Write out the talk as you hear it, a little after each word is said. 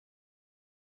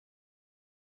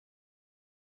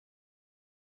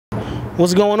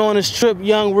What's going on? It's Trip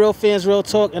Young, Real Fans, Real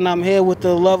Talk, and I'm here with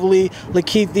the lovely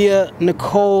Lakithia,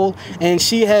 Nicole, and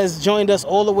she has joined us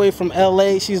all the way from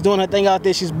LA. She's doing her thing out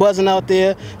there. She's buzzing out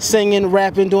there, singing,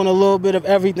 rapping, doing a little bit of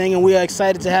everything, and we are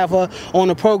excited to have her on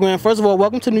the program. First of all,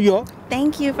 welcome to New York.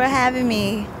 Thank you for having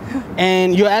me.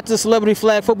 And you're at the Celebrity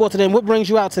Flag Football today. And what brings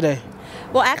you out today?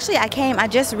 Well, actually, I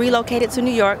just relocated to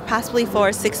New York, possibly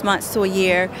for 6 months to a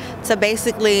year, to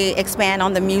basically expand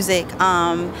on the music.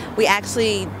 We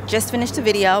actually just finished the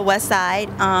video, West Side.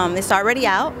 It's already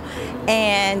out,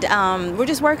 and we're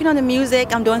just working on the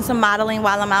music. I'm doing some modeling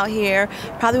while I'm out here.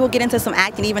 Probably will get into some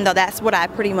acting, even though that's what I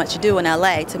pretty much do in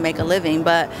LA to make a living,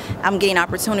 but I'm getting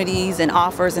opportunities and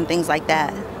offers and things like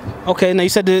that. Okay, now you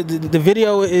said the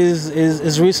video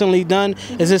is recently done.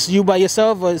 Is this you by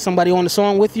yourself or somebody on the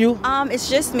song with you? It's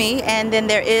just me, and then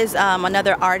there is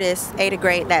another artist, Ada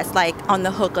Great, that's like on the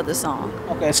hook of the song.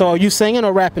 Okay, so are you singing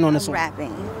or rapping on the song?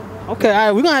 Rapping. Okay,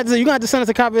 all right. You're gonna have to send us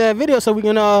a copy of that video so we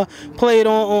can play it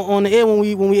on the air when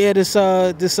we air this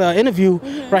interview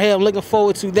right here. I'm looking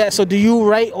forward to that. So do you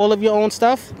write all of your own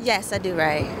stuff? Yes, I do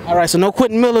write. All right. So no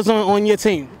Quentin Millers on your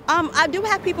team. I do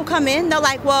have people come in. They're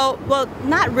like, well,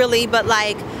 not really, but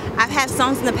like I've had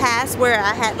songs in the past where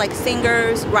I had like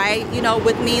singers, right? You know,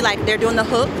 with me, like they're doing the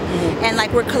hook, and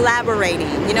like we're collaborating.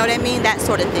 You know what I mean? That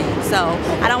sort of thing. So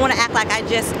I don't want to act like I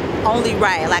just only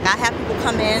write. Like I have people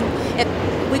come in.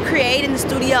 We create in the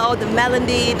studio the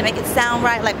melody to make it sound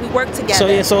right. Like we work together. So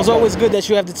yeah, so it's always good that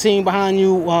you have the team behind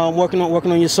you working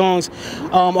on your songs.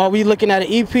 Are we looking at an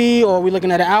EP, or are we looking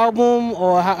at an album,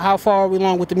 or how far are we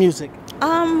along with the music?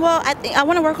 Well, I think I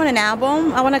want to work on an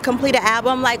album. I want to complete an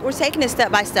album. Like we're taking it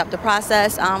step by step, the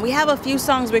process. We have a few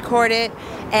songs recorded,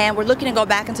 and we're looking to go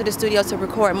back into the studio to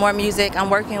record more music. I'm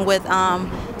working with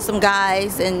some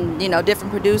guys and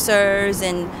different producers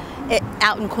and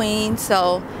out in Queens,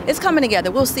 so it's coming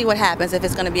together. We'll see what happens, if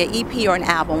it's going to be an EP or an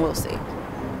album. We'll see.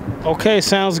 Okay,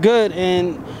 sounds good.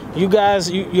 And you guys,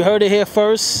 you heard it here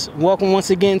first. Welcome once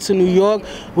again to New York.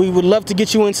 We would love to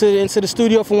get you into the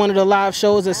studio for one of the live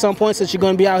shows at some point, since you're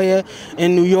going to be out here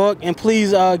in New York. And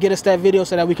please get us that video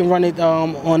so that we can run it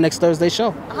on next Thursday's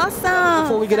show. Awesome.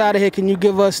 Before we get out of here, can you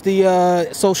give us the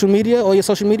social media, or your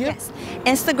social media? Yes.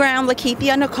 Instagram,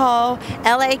 Lakithia Nicole,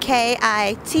 Lakithia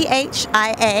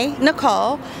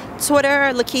Nicole.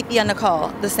 Twitter, Lakithia Nicole,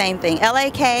 the same thing,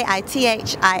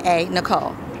 Lakithia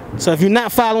Nicole. So if you're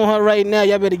not following her right now,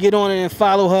 y'all better get on it and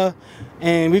follow her.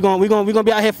 And we're gonna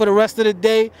be out here for the rest of the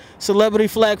day. Celebrity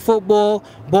Flag Football,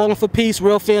 balling for peace,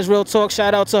 Real Fans, Real Talk.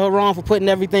 Shout out to Haran for putting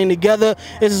everything together.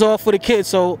 This is all for the kids,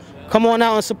 so come on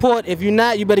out and support. If you're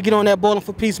not, you better get on that balling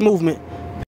for peace movement.